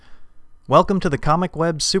Welcome to the Comic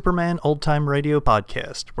Web Superman Old Time Radio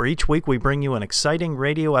Podcast, where each week we bring you an exciting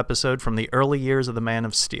radio episode from the early years of the Man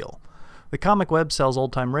of Steel. The Comic Web sells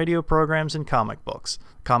old-time radio programs and comic books.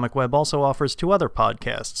 Comic Web also offers two other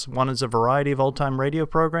podcasts. One is a variety of old-time radio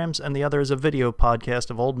programs, and the other is a video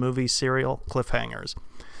podcast of old movies, serial cliffhangers.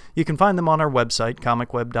 You can find them on our website,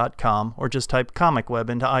 comicweb.com, or just type Comic Web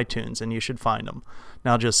into iTunes and you should find them.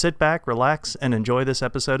 Now just sit back, relax, and enjoy this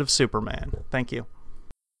episode of Superman. Thank you.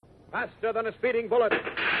 Faster than a speeding bullet.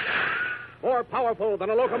 More powerful than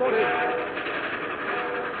a locomotive.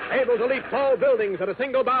 Able to leap tall buildings at a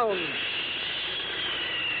single bound.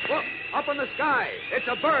 Look, up in the sky. It's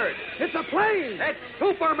a bird. It's a plane. It's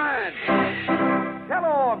Superman.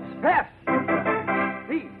 Kellogg's Pep.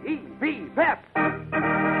 P-E-P, Pep.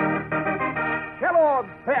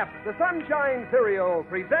 Kellogg's Pep, the Sunshine Cereal,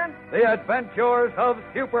 presents The Adventures of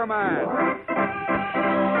Superman.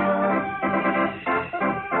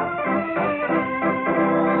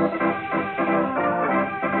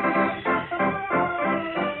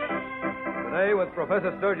 With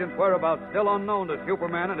Professor Sturgeon's whereabouts still unknown to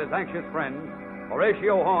Superman and his anxious friends,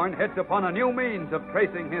 Horatio Horn hits upon a new means of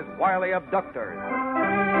tracing his wily abductors.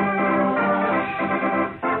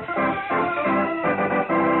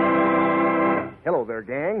 Hello there,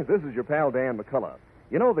 gang. This is your pal Dan McCullough.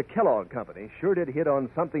 You know, the Kellogg Company sure did hit on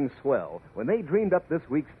something swell when they dreamed up this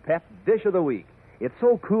week's Pep Dish of the Week. It's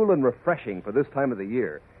so cool and refreshing for this time of the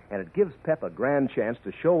year, and it gives Pep a grand chance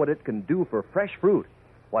to show what it can do for fresh fruit.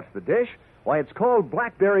 What's the dish? Why, it's called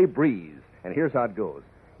Blackberry Breeze, and here's how it goes.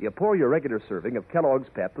 You pour your regular serving of Kellogg's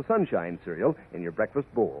Pep, the Sunshine Cereal, in your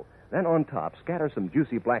breakfast bowl. Then on top, scatter some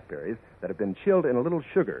juicy blackberries that have been chilled in a little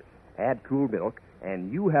sugar. Add cool milk,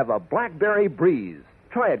 and you have a Blackberry Breeze.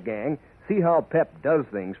 Try it, gang. See how Pep does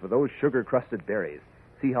things for those sugar-crusted berries.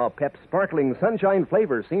 See how Pep's sparkling sunshine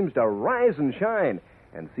flavor seems to rise and shine.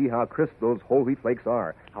 And see how crisp those whole wheat flakes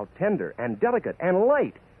are, how tender and delicate and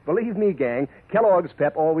light. Believe me, gang, Kellogg's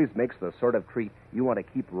Pep always makes the sort of treat you want to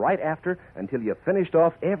keep right after until you've finished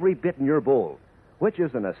off every bit in your bowl, which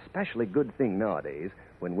is an especially good thing nowadays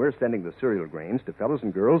when we're sending the cereal grains to fellows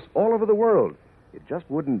and girls all over the world. It just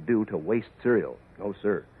wouldn't do to waste cereal. No,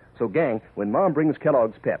 sir. So, gang, when Mom brings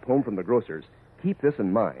Kellogg's Pep home from the grocer's, keep this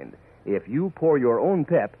in mind. If you pour your own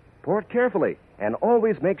Pep, pour it carefully, and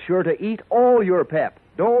always make sure to eat all your Pep.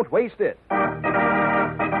 Don't waste it.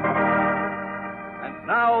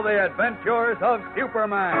 Now, the adventures of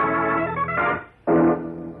Superman.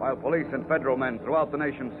 While police and federal men throughout the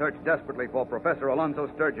nation search desperately for Professor Alonzo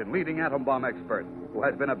Sturgeon, leading atom bomb expert, who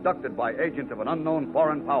has been abducted by agents of an unknown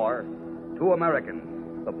foreign power, two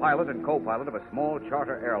Americans, the pilot and co-pilot of a small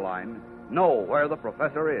charter airline, know where the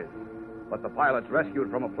professor is. But the pilots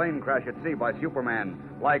rescued from a plane crash at sea by Superman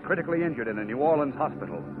lie critically injured in a New Orleans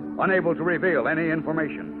hospital, unable to reveal any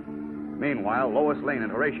information. Meanwhile, Lois Lane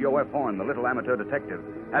and Horatio F. Horn, the little amateur detective,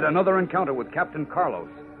 had another encounter with Captain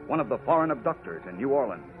Carlos, one of the foreign abductors in New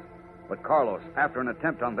Orleans. But Carlos, after an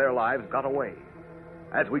attempt on their lives, got away.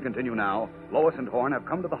 As we continue now, Lois and Horn have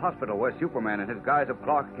come to the hospital where Superman, in his guise of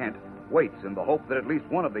Clark Kent, waits in the hope that at least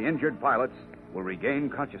one of the injured pilots will regain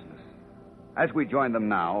consciousness. As we join them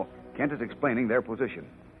now, Kent is explaining their position.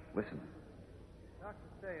 Listen.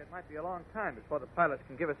 It might be a long time before the pilots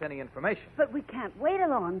can give us any information. But we can't wait a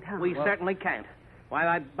long time. We certainly can't.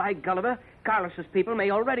 Why, by Gulliver, Carlos's people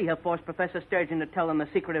may already have forced Professor Sturgeon to tell them the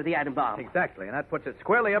secret of the atom bomb. Exactly, and that puts it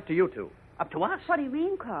squarely up to you two. Up to us? What do you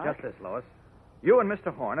mean, Clark? Just this, Lois. You and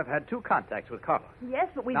Mr. Horn have had two contacts with Carlos. Yes,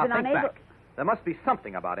 but we've Now, been think unable... back. There must be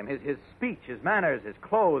something about him, his speech, his manners, his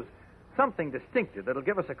clothes, something distinctive that'll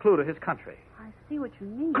give us a clue to his country. I see what you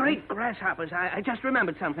mean. Great grasshoppers, I just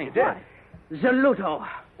remembered something. You did? Zaluto.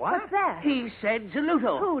 What? What's that? He said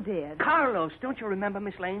Zaluto. Who did? Carlos. Don't you remember,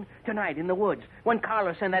 Miss Lane? Tonight in the woods, when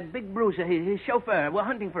Carlos and that big bruiser, his chauffeur, were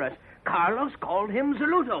hunting for us, Carlos called him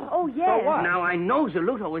Zaluto. Oh, yes. So what? Now, I know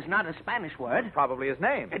Zaluto is not a Spanish word. Probably his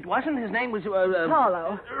name. It wasn't. His name was...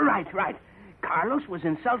 Paulo. Right. Carlos was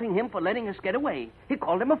insulting him for letting us get away. He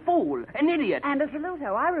called him a fool, an idiot. And a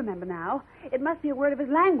saluto, I remember now. It must be a word of his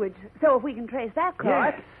language. So if we can trace that,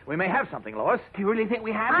 Clark... Yes. We may have something, Lois. Do you really think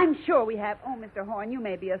we have? I'm sure we have. Oh, Mr. Horn, you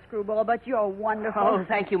may be a screwball, but you're wonderful. Oh,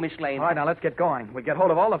 thank you, Miss Lane. All right, now let's get going. We get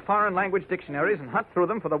hold of all the foreign language dictionaries and hunt through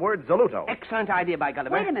them for the word Zaluto. Excellent idea, by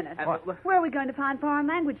Gulliver. Wait a minute. What? Where are we going to find foreign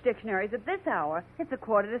language dictionaries at this hour? It's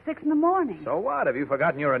 5:45 in the morning. So what? Have you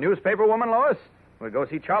forgotten you're a newspaper woman, Lois? We'll go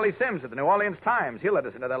see Charlie Sims at the New Orleans Times. He'll let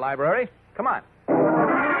us into their library. Come on.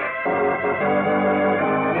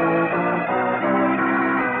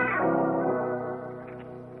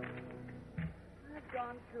 I've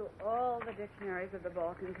gone through all the dictionaries of the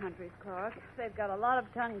Balkan countries, Clark. They've got a lot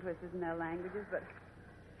of tongue twisters in their languages, but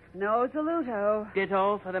No Zuluto.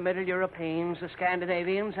 Ditto for the Middle Europeans, the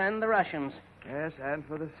Scandinavians, and the Russians. Yes, and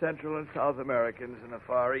for the Central and South Americans in the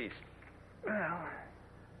Far East. Well,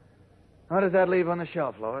 what does that leave on the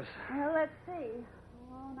shelf, Lois? Well, let's see.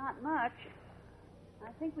 Oh, not much.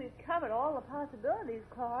 I think we've covered all the possibilities,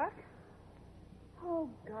 Clark. Oh,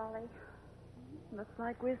 golly. Looks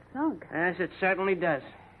like we're sunk. Yes, it certainly does.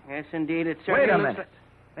 Yes, indeed, it certainly Wait a looks minute.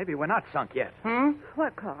 Maybe we're not sunk yet.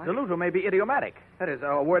 What, Clark? Zuluto may be idiomatic. That is,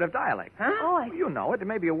 a word of dialect. Huh? Oh, You know it. It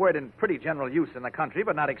may be a word in pretty general use in the country,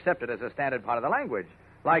 but not accepted as a standard part of the language.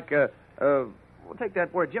 Like, well, take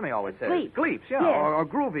that word Jimmy always says. Gleep. Gleeps, yeah. Yes. Or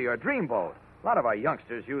groovy or dreamboat. A lot of our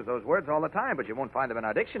youngsters use those words all the time, but you won't find them in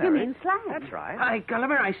our dictionary. You mean slang? That's right. Hi,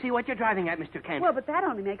 Gulliver, I see what you're driving at, Mr. Kent. Well, but that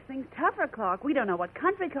only makes things tougher, Clark. We don't know what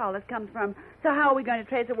country callers comes from. So how are we going to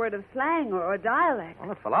trace a word of slang or dialect?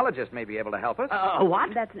 Well, a philologist may be able to help us.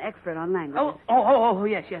 What? That's an expert on language.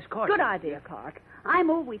 Yes, of course. Good idea, Clark. I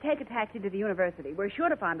move we take a taxi to the university. We're sure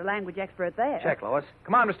to find a language expert there. Check, Lois.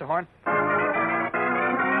 Come on, Mr. Horn.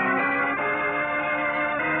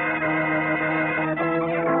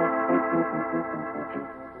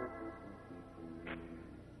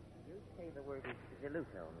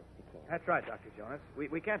 That's right, Dr. Jonas.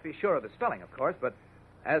 We can't be sure of the spelling, of course, but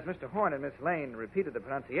as Mr. Horn and Miss Lane repeated the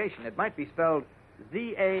pronunciation, it might be spelled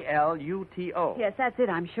Zaluto. Yes, that's it,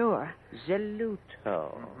 I'm sure.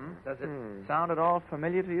 Zuluto. Does it sound at all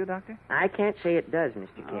familiar to you, Doctor? I can't say it does,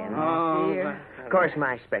 Mr. Kent. Of course,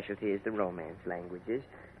 my specialty is the Romance languages.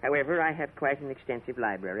 However, I have quite an extensive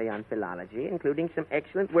library on philology, including some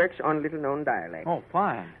excellent works on little-known dialects. Oh,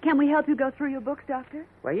 fine. Can we help you go through your books, Doctor?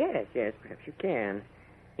 Well, yes, perhaps you can.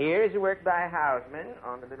 Here is a work by Hausmann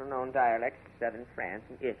on the little-known dialects of southern France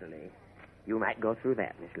and Italy. You might go through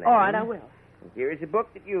that, Miss Lane. All right, I will. And here is a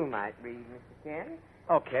book that you might read, Mr. Kent.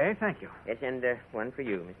 Okay, thank you. Yes, and one for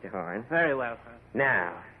you, Mr. Horn. Very well.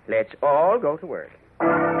 Now, let's all go to work.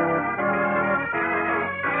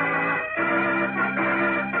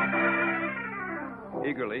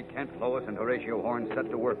 Eagerly, Kent, Lois, and Horatio Horn set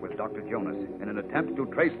to work with Dr. Jonas in an attempt to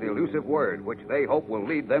trace the elusive word which they hope will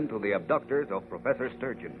lead them to the abductors of Professor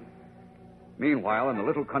Sturgeon. Meanwhile, in the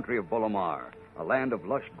little country of Bolomar, a land of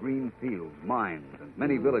lush green fields, mines, and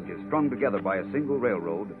many villages strung together by a single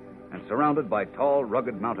railroad and surrounded by tall,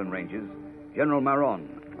 rugged mountain ranges, General Maron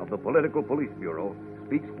of the Political Police Bureau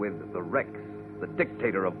speaks with the Rex, the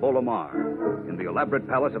dictator of Bolomar, in the elaborate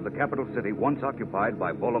palace of the capital city once occupied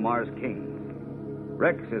by Bolomar's kings.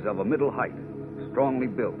 Rex is of a middle height, strongly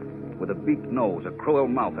built, with a beaked nose, a cruel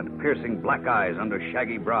mouth, and piercing black eyes under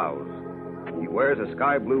shaggy brows. He wears a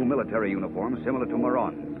sky blue military uniform similar to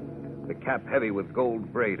Maron's, the cap heavy with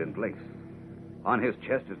gold braid and lace. On his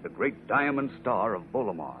chest is the great diamond star of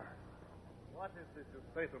Bolomar. What is this you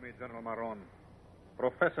say to me, General Maron?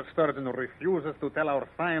 Professor Sturgeon refuses to tell our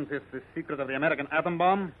scientists the secret of the American atom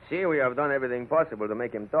bomb? See, we have done everything possible to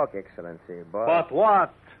make him talk, Excellency, but... But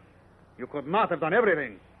what? You could not have done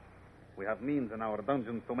everything. We have means in our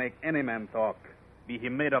dungeons to make any man talk, be he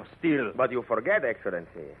made of steel. But you forget,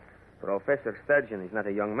 Excellency. Professor Sturgeon is not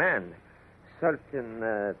a young man.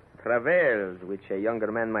 Certain travails which a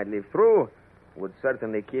younger man might live through would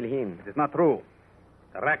certainly kill him. It is not true.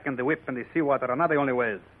 The rack and the whip and the seawater are not the only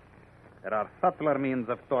ways. There are subtler means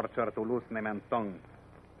of torture to loosen a man's tongue.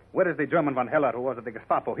 Where is the German Van Heller who was at the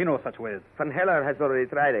Gestapo? He knows such ways. Van Heller has already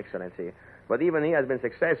tried, Excellency, but even he has been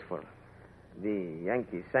successful. The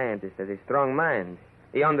Yankee scientist has a strong mind.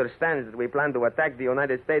 He understands that we plan to attack the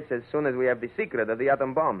United States as soon as we have the secret of the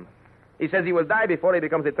atom bomb. He says he will die before he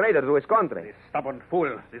becomes a traitor to his country. The stubborn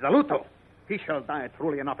fool, the Zaluto. He shall die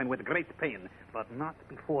truly enough and with great pain, but not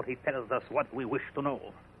before he tells us what we wish to know.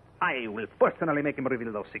 I will personally make him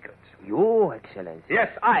reveal those secrets. You, Excellency. Yes,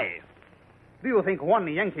 I. Do you think one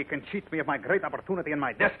Yankee can cheat me of my great opportunity and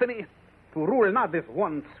my destiny? To rule not this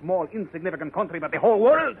one small, insignificant country, but the whole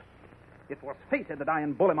world? It was fated that I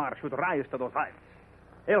and Bolomar should rise to those heights.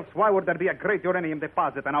 Else, why would there be a great uranium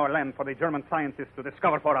deposit in our land for the German scientists to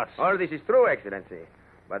discover for us? All this is true, Excellency.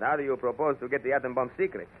 But how do you propose to get the atom bomb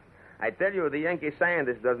secret? I tell you, the Yankee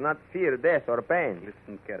scientist does not fear death or pain.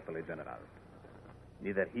 Listen carefully, General.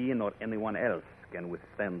 Neither he nor anyone else can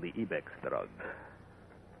withstand the Ibex drug.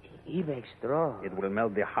 Ibex drug? It will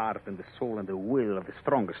melt the heart and the soul and the will of the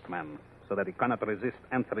strongest man, so that he cannot resist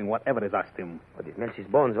answering whatever is asked him. But it melts his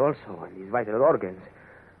bones also, and his vital organs.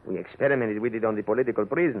 We experimented with it on the political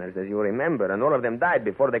prisoners, as you remember, and all of them died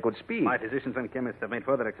before they could speak. My physicians and chemists have made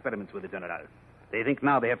further experiments with the General. They think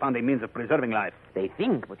now they have found a means of preserving life. They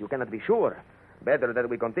think, but you cannot be sure. Better that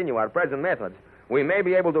we continue our present methods. We may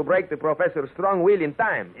be able to break the professor's strong will in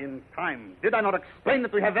time. In time? Did I not explain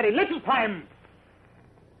that we have very little time?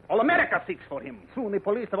 All America seeks for him. Soon the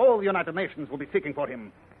police of all the United Nations will be seeking for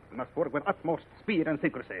him. We must work with utmost speed and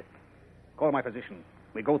secrecy. Call my physician.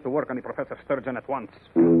 We go to work on the Professor Sturgeon at once.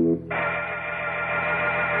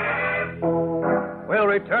 We'll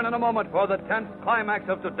return in a moment for the tense climax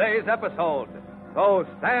of today's episode. So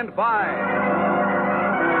stand by.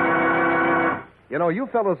 You know, you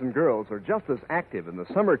fellows and girls are just as active in the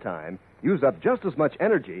summertime, use up just as much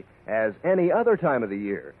energy as any other time of the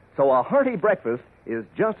year. So a hearty breakfast is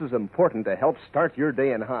just as important to help start your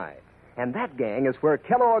day in high. And that, gang, is where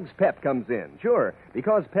Kellogg's Pep comes in. Sure,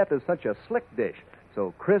 because Pep is such a slick dish,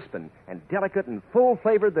 so crisp and delicate and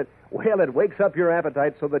full-flavored that, well, it wakes up your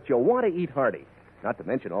appetite so that you'll want to eat hearty. Not to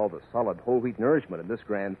mention all the solid whole wheat nourishment in this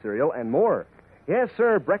grand cereal and more. Yes,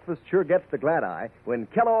 sir, breakfast sure gets the glad eye when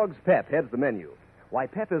Kellogg's Pep heads the menu. Why,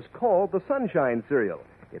 Pep is called the Sunshine Cereal.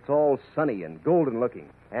 It's all sunny and golden looking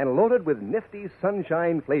and loaded with nifty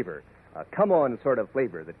sunshine flavor. A come-on sort of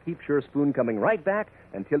flavor that keeps your spoon coming right back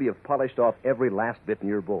until you've polished off every last bit in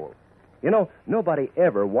your bowl. You know, nobody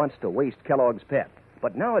ever wants to waste Kellogg's Pep.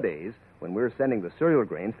 But nowadays, when we're sending the cereal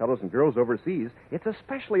grains, fellows and girls overseas, it's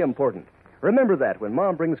especially important. Remember that when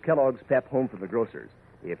Mom brings Kellogg's Pep home from the grocer's.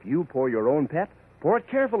 If you pour your own Pep, pour it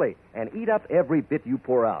carefully and eat up every bit you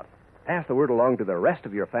pour out. Pass the word along to the rest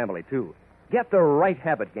of your family, too. Get the right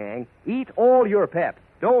habit, gang. Eat all your Pep.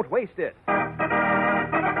 Don't waste it.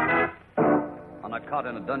 On a cot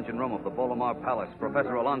in a dungeon room of the Bolomar Palace,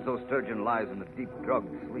 Professor Alonzo Sturgeon lies in a deep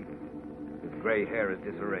drugged sleep. His gray hair is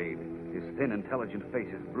disarrayed. His thin, intelligent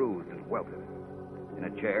face is bruised and welted. In a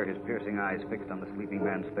chair, his piercing eyes fixed on the sleeping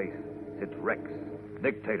man's face, sits Rex,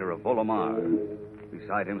 dictator of Bolomar.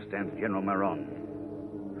 Beside him stands General Maron.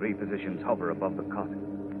 3 physicians hover above the cot,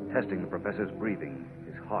 testing the professor's breathing,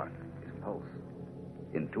 his heart, his pulse.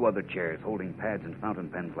 In 2 other chairs, holding pads and fountain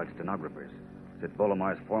pens like stenographers, sit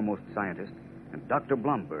Bolomar's foremost scientist and Dr.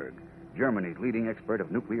 Blomberg, Germany's leading expert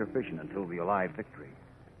of nuclear fission until the Allied victory.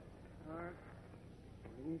 Heart,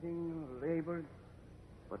 bleeding, labored,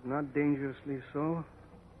 but not dangerously so.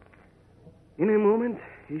 In a moment,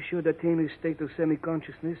 he should attain a state of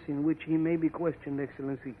semi-consciousness in which he may be questioned,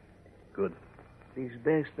 Excellency. Good. It is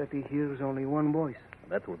best that he hears only one voice.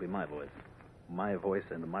 That will be my voice. My voice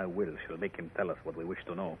and my will shall make him tell us what we wish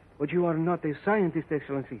to know. But you are not a scientist,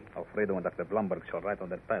 Excellency. Alfredo and Dr. Blomberg shall write on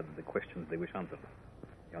their pads the questions they wish answered.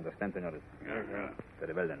 You understand, senores? Yes, sir.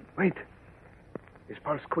 Very well, then. Wait. His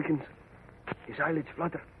pulse quickens. His eyelids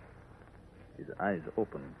flutter. His eyes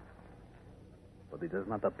open. But he does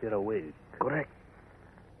not appear awake. Correct.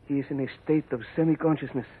 He is in a state of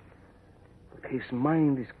semi-consciousness. But his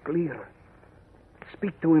mind is clear.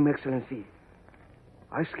 Speak to him, Excellency.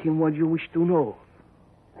 Ask him what you wish to know,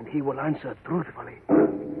 and he will answer truthfully.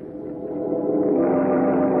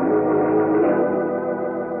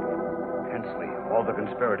 Tensely, all the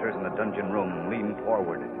conspirators in the dungeon room lean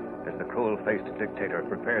forward as the cruel-faced dictator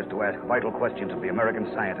prepares to ask vital questions of the American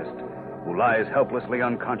scientist who lies helplessly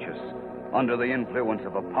unconscious under the influence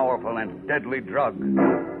of a powerful and deadly drug.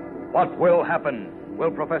 What will happen?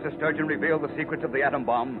 Will Professor Sturgeon reveal the secrets of the atom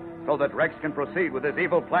bomb so that Rex can proceed with his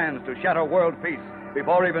evil plans to shatter world peace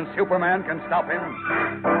before even Superman can stop him?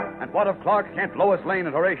 And what of Clark Kent, Lois Lane,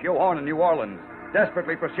 and Horatio Horn in New Orleans,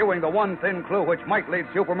 desperately pursuing the one thin clue which might lead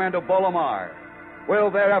Superman to Bolomar? Will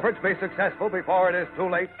their efforts be successful before it is too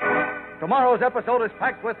late? Tomorrow's episode is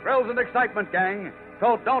packed with thrills and excitement, gang,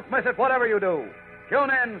 so don't miss it whatever you do. Tune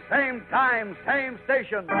in, same time, same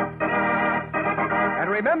station. And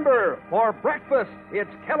remember, for breakfast, it's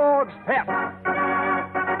Kellogg's Pep.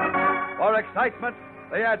 For excitement,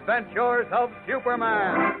 the adventures of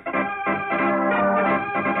Superman.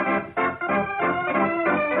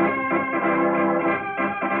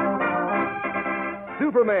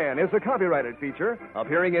 Superman is a copyrighted feature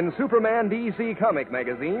appearing in Superman DC comic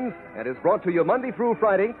magazines and is brought to you Monday through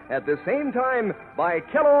Friday at the same time by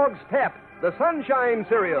Kellogg's Pep, the Sunshine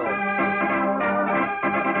Cereal.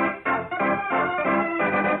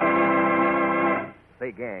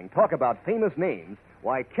 Say, gang, talk about famous names.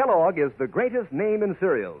 Why, Kellogg is the greatest name in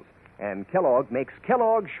cereals. And Kellogg makes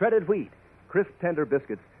Kellogg shredded wheat, crisp, tender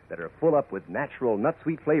biscuits that are full up with natural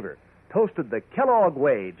nut-sweet flavor, toasted the Kellogg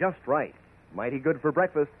way just right. Mighty good for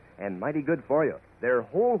breakfast and mighty good for you. They're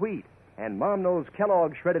whole wheat, and Mom knows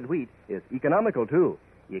Kellogg shredded wheat is economical, too.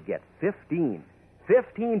 You get 15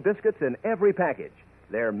 biscuits in every package.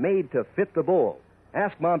 They're made to fit the bowl.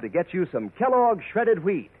 Ask Mom to get you some Kellogg shredded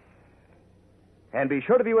wheat. And be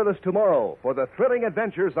sure to be with us tomorrow for the thrilling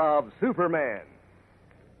adventures of Superman.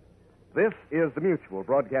 This is the Mutual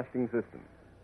Broadcasting System.